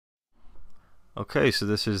Okay, so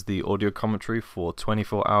this is the audio commentary for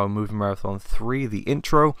 24-Hour Movie Marathon 3, the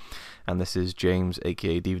intro, and this is James,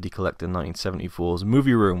 aka DVD Collector 1974's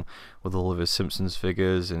movie room, with all of his Simpsons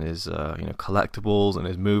figures and his collectibles and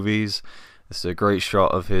his movies. This is a great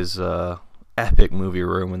shot of his epic movie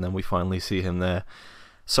room, and then we finally see him there,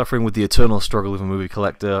 suffering with the eternal struggle of a movie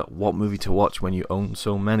collector, what movie to watch when you own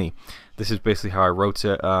so many. This is basically how I wrote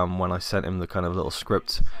it when I sent him the kind of little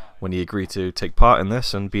script when he agreed to take part in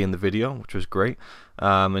this and be in the video, which was great.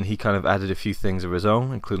 And he kind of added a few things of his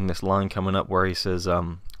own, including this line coming up where he says,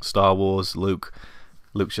 Star Wars, Luke.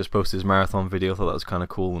 Luke's just posted his marathon video. I thought that was kind of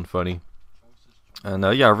cool and funny. And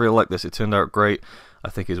yeah, I really like this. It turned out great.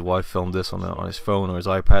 I think his wife filmed this on his phone or his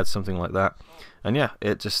iPad, something like that. And yeah,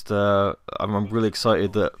 it just, I'm really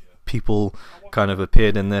excited that people kind of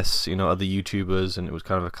appeared in this, other YouTubers, and it was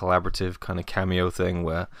kind of a collaborative kind of cameo thing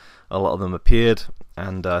where a lot of them appeared.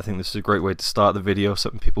 And I think this is a great way to start the video,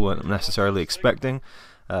 something people weren't necessarily expecting.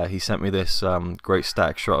 He sent me this great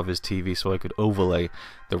static shot of his TV so I could overlay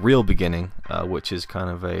the real beginning, which is kind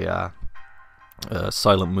of a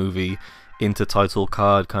silent movie intertitle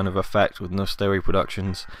card kind of effect with No Stairway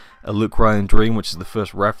Productions, a Luke Ryan dream, which is the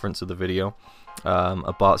first reference of the video,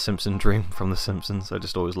 a Bart Simpson dream from The Simpsons. I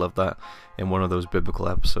just always loved that in one of those biblical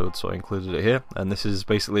episodes, so I included it here. And this is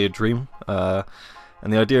basically a dream,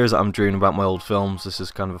 and the idea is that I'm dreaming about my old films. This is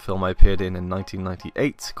kind of a film I appeared in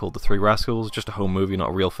 1998 called The Three Rascals, just a home movie, not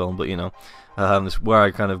a real film, but this is where I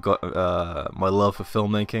kind of got my love for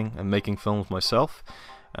filmmaking and making films myself.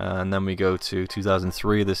 And then we go to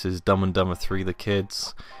 2003. This is Dumb and Dumber 3: The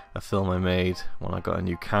Kids, a film I made when I got a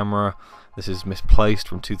new camera. This is Misplaced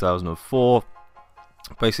from 2004.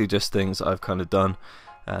 Basically just things that I've kind of done,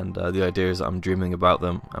 and the idea is that I'm dreaming about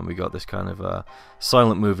them. And we got this kind of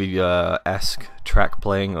silent movie-esque track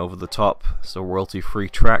playing over the top. It's a royalty-free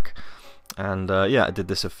track. And yeah, I did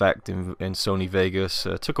this effect in Sony Vegas.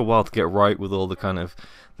 Took a while to get right with all the kind of,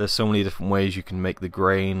 there's so many different ways you can make the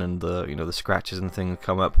grain and the the scratches and things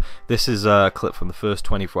come up. This is a clip from the first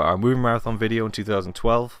 24-hour movie marathon video in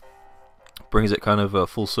 2012. Brings it kind of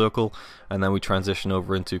full circle, and then we transition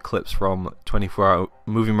over into clips from 24-hour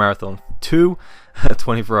movie marathon 2,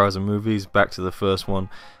 24 hours of movies, back to the first one.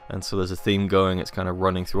 And so there's a theme going. It's kind of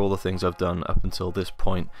running through all the things I've done up until this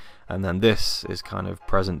point. And then this is kind of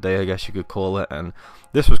present day, I guess you could call it. And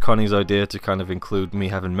this was Connie's idea, to kind of include me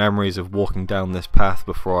having memories of walking down this path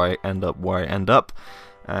before I end up where I end up.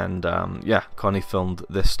 And yeah, Connie filmed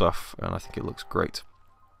this stuff, and I think it looks great.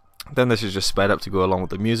 Then this is just sped up to go along with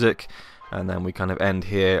the music. And then we kind of end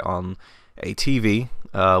here on a TV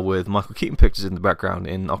with Michael Keaton pictures in the background.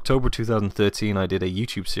 In October 2013, I did a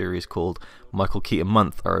YouTube series called Michael Keaton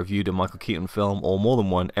Month. I reviewed a Michael Keaton film, or more than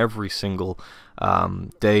one, every single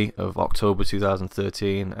day of October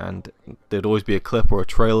 2013, and there'd always be a clip or a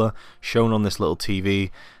trailer shown on this little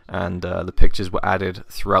TV, and the pictures were added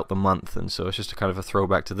throughout the month. And so it's just a kind of a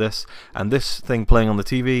throwback to this. And this thing playing on the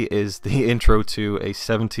TV is the intro to a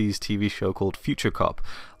 70s TV show called Future Cop.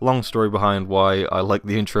 Long story behind why I like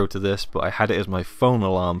the intro to this, but I had it as my phone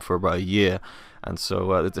alarm for about a year, and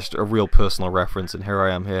so it's just a real personal reference. And here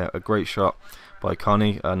I am here, a great shot by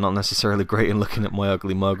Connie, not necessarily great in looking at my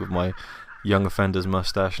ugly mug with my young offender's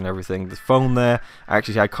mustache and everything. The phone there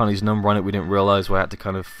actually had Connie's number on it. We didn't realize, so I had to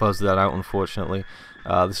kind of fuzz that out, unfortunately.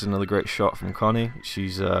 This is another great shot from Connie.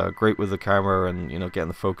 She's great with the camera and getting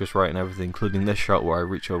the focus right and everything, including this shot where I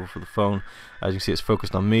reach over for the phone. As you can see, it's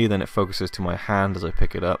focused on me, then it focuses to my hand as I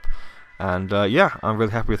pick it up. And yeah, I'm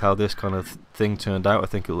really happy with how this kind of thing turned out. I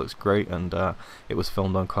think it looks great, and it was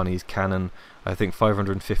filmed on Connie's Canon, I think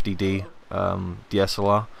 550D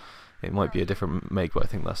DSLR. It might be a different make, but I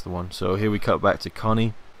think that's the one. So here we cut back to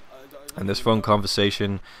Connie and this phone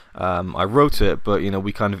conversation. I wrote it, but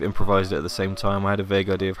we kind of improvised it at the same time. I had a vague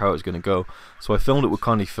idea of how it was going to go, so I filmed it with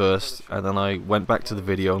Connie first, and then I went back to the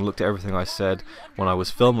video and looked at everything I said when I was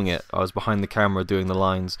filming it. I was behind the camera doing the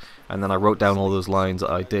lines, and then I wrote down all those lines that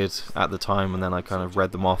I did at the time, and then I kind of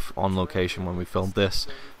read them off on location when we filmed this,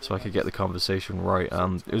 so I could get the conversation right.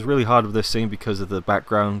 It was really hard with this scene because of the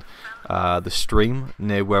background. The stream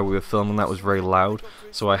near where we were filming, that was very loud,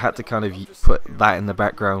 so I had to kind of put that in the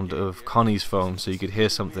background of Connie's phone so you could hear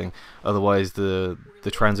something. Otherwise the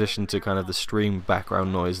transition to kind of the stream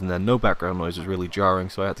background noise and then no background noise was really jarring,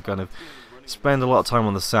 so I had to kind of spend a lot of time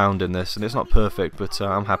on the sound in this, and it's not perfect, but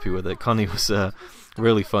I'm happy with it. Connie was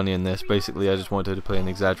really funny in this. Basically I just wanted her to play an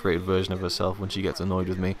exaggerated version of herself when she gets annoyed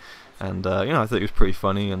with me, and I think it was pretty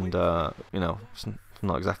funny, and it's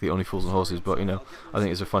not exactly Only Fools and Horses, but I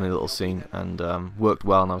think it's a funny little scene, and worked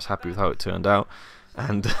well, and I was happy with how it turned out.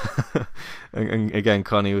 And, and again,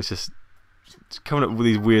 Connie was just coming up with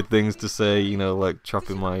these weird things to say, you know, like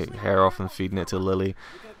chopping my hair off and feeding it to Lily.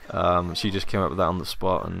 She just came up with that on the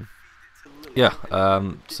spot, and yeah.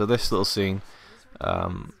 So this little scene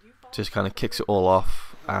just kind of kicks it all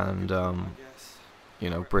off, and you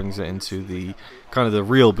know, brings it into the kind of the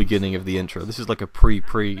real beginning of the intro. This is like a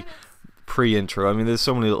pre-intro. I mean, there's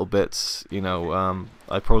so many little bits, you know.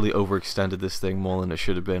 I probably overextended this thing more than it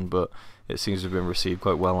should have been, but it seems to have been received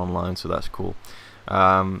quite well online, so that's cool.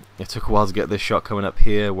 It took a while to get this shot coming up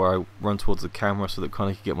here where I run towards the camera so that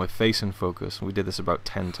Connie could get my face in focus, and we did this about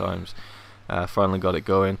 10 times. Finally got it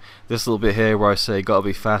going. This little bit here where I say "gotta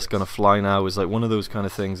be fast, gonna fly now" is like one of those kind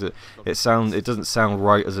of things that it doesn't sound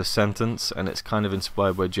right as a sentence, and it's kind of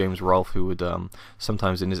inspired by James Rolfe, who would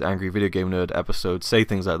sometimes in his Angry Video Game Nerd episode say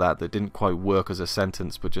things like that that didn't quite work as a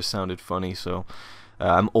sentence but just sounded funny. So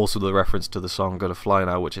also the reference to the song "Gotta Fly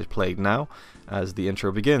Now," which is played now as the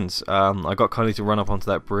intro begins. I got Connie to run up onto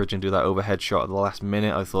that bridge and do that overhead shot at the last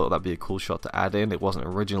minute. I thought that'd be a cool shot to add in. It wasn't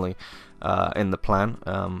originally in the plan.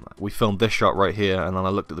 We filmed this shot right here, and then I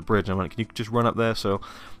looked at the bridge and I went, "Can you just run up there?" So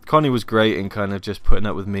Connie was great in kind of just putting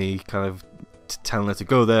up with me, kind of telling her to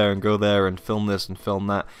go there and film this and film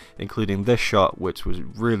that, including this shot, which was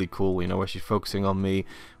really cool, you know, where she's focusing on me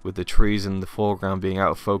with the trees in the foreground being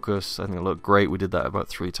out of focus. I think it looked great. We did that about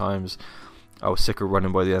 3 times. I was sick of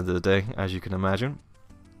running by the end of the day, as you can imagine.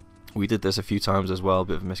 We did this a few times as well, a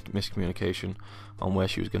bit of miscommunication on where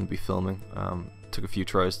she was going to be filming. Took a few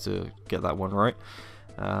tries to get that one right,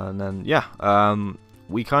 and then yeah,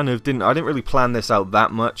 we kind of I didn't really plan this out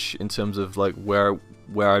that much in terms of like where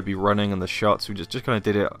I'd be running and the shots. We just kind of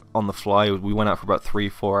did it on the fly. We went out for about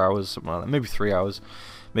 3-4 hours, something like that, maybe 3 hours,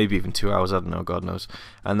 maybe even 2 hours, I don't know, God knows.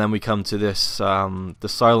 And then we come to this the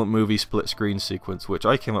silent movie split screen sequence, which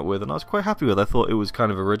I came up with and I was quite happy with. I thought it was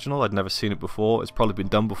kind of original. I'd never seen it before. It's probably been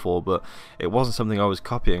done before, but it wasn't something I was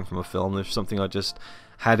copying from a film. It was something I just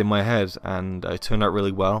had in my head, and it turned out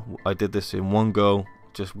really well. I did this in one go,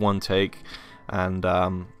 just one take, and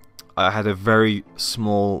I had a very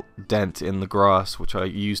small dent in the grass which I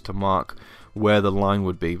used to mark where the line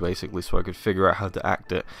would be, basically, so I could figure out how to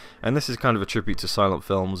act it. And this is kind of a tribute to silent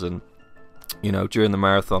films, and you know, during the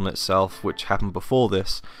marathon itself, which happened before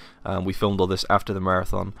this, we filmed all this after the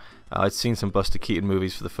marathon. I'd seen some Buster Keaton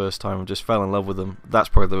movies for the first time and just fell in love with them. That's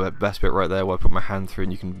probably the best bit right there, where I put my hand through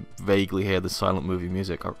and you can vaguely hear the silent movie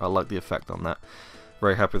music. I like the effect on that.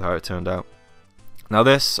 Very happy with how it turned out. Now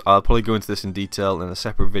this, I'll probably go into this in detail in a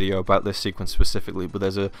separate video about this sequence specifically, but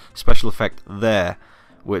there's a special effect there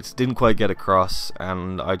which didn't quite get across,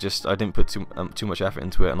 and I didn't put too much effort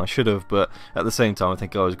into it, and I should have, but at the same time I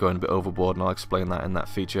think I was going a bit overboard, and I'll explain that in that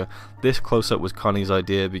feature. This close-up was Connie's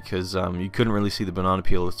idea because you couldn't really see the banana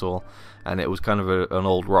peel at all, and it was kind of an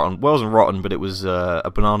old rotten, well, it wasn't rotten, but it was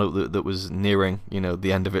a banana that was nearing, you know,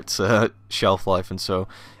 the end of its shelf life, and so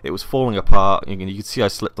it was falling apart. You can see I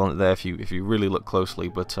slipped on it there if you really look closely,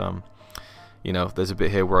 but you know, there's a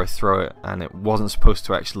bit here where I throw it, and it wasn't supposed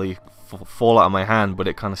to actually fall out of my hand, but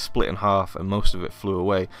it kind of split in half and most of it flew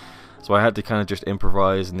away. So I had to kind of just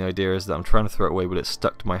improvise, and the idea is that I'm trying to throw it away, but it's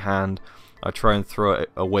stuck to my hand. I try and throw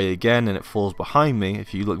it away again, and it falls behind me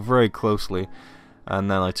if you look very closely,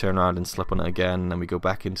 and then I turn around and slip on it again, and then we go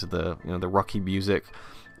back into the, you know, the Rocky music,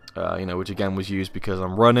 you know, which again was used because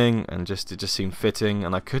I'm running, and it just seemed fitting,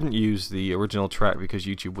 and I couldn't use the original track because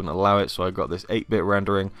YouTube wouldn't allow it, so I got this 8-bit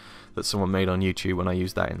rendering that someone made on YouTube, and I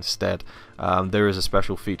used that instead. There is a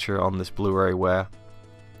special feature on this Blu-ray where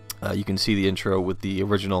you can see the intro with the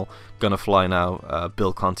original Gonna Fly Now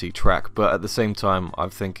Bill Conti track, but at the same time I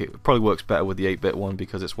think it probably works better with the 8-bit one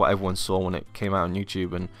because it's what everyone saw when it came out on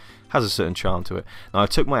YouTube and has a certain charm to it. Now I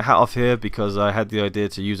took my hat off here because I had the idea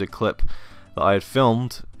to use a clip that I had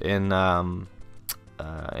filmed in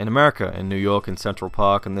America, in New York, in Central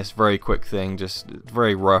Park, and this very quick thing, just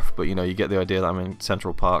very rough, but you know, you get the idea that I'm in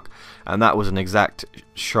Central Park, and that was an exact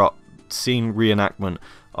shot, scene reenactment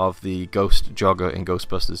of the ghost jogger in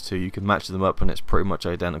Ghostbusters 2. You can match them up and it's pretty much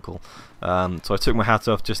identical. So I took my hat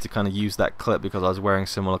off just to kind of use that clip because I was wearing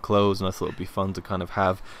similar clothes, and I thought it'd be fun to kind of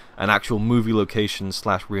have an actual movie location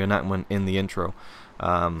slash reenactment in the intro.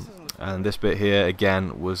 And this bit here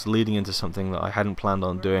again was leading into something that I hadn't planned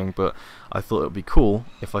on doing, but I thought it would be cool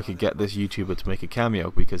if I could get this YouTuber to make a cameo,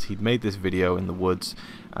 because he'd made this video in the woods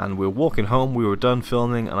and we were walking home, we were done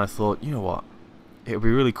filming, and I thought, you know what, it would be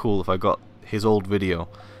really cool if I got his old video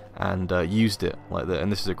and used it like that.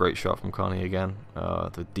 And this is a great shot from Connie again,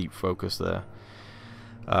 the deep focus there.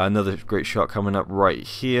 Another great shot coming up right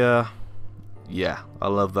here. Yeah, I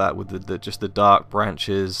love that with just the dark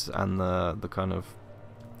branches and the kind of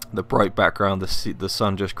the bright background, the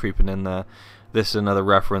sun just creeping in there. This is another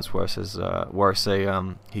reference where it says, where I say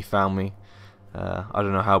he found me, I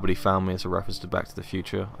don't know how, but he found me as a reference to Back to the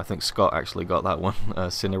Future. I think Scott actually got that one,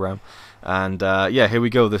 Cineram. And yeah, here we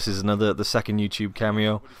go. This is the second YouTube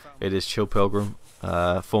cameo. It is Chill Pilgrim,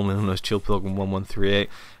 formerly known as Chill Pilgrim 1138.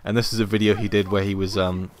 And this is a video he did where he was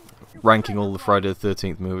ranking all the Friday the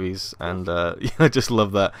 13th movies, and I just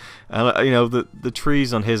love that. And you know, the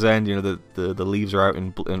trees on his end, you know, the leaves are out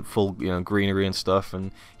in full, you know, greenery and stuff,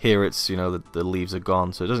 and here it's, you know, the leaves are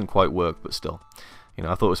gone, so it doesn't quite work, but still, you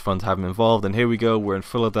know, I thought it was fun to have him involved. And here we go, we're in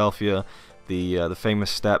Philadelphia, the famous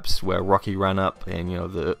steps where Rocky ran up in, you know,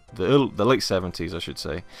 the late 70s, I should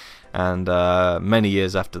say. And many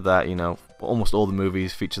years after that, you know, almost all the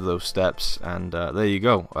movies feature those steps, and there you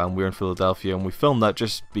go. We're in Philadelphia, and we filmed that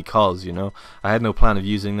just because, you know, I had no plan of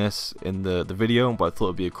using this in the video, but I thought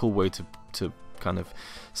it'd be a cool way to kind of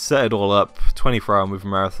set it all up. 24-hour movie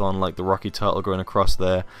marathon, like the Rocky title going across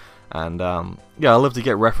there. And yeah, I love to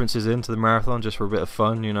get references into the marathon just for a bit of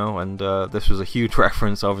fun, you know, and this was a huge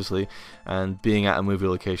reference, obviously, and being at a movie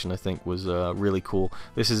location, I think, was really cool.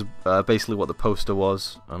 This is basically what the poster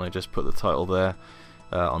was, and I just put the title there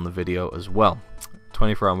on the video as well.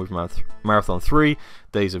 24-hour movie marathon 3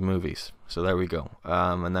 days of movies. So there we go.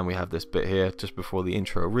 And then we have this bit here just before the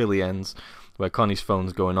intro really ends, where Connie's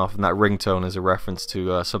phone's going off, and that ringtone is a reference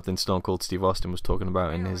to something Stone Cold Steve Austin was talking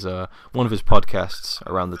about in his one of his podcasts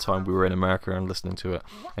around the time we were in America and listening to it,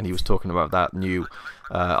 and he was talking about that new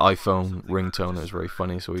iPhone ringtone. It was very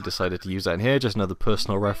funny, so we decided to use that in here, just another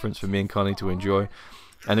personal reference for me and Connie to enjoy.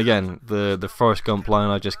 And again, the Forrest Gump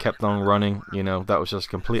line, I just kept on running, you know, that was just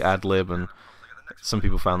complete ad-lib, and some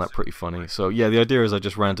people found that pretty funny. So yeah, the idea is I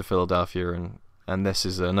just ran to Philadelphia, and this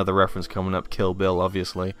is another reference coming up, Kill Bill,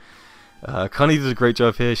 obviously. Connie did a great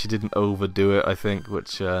job here. She didn't overdo it, I think,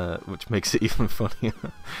 which makes it even funnier.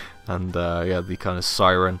 And yeah, the kind of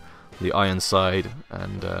siren, the iron side,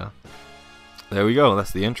 and there we go.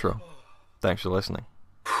 That's the intro. Thanks for listening.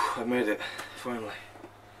 I made it, finally.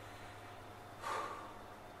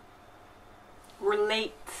 We're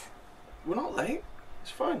late. We're not late.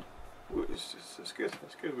 It's fine. It's good.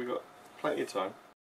 It's good. We got plenty of time.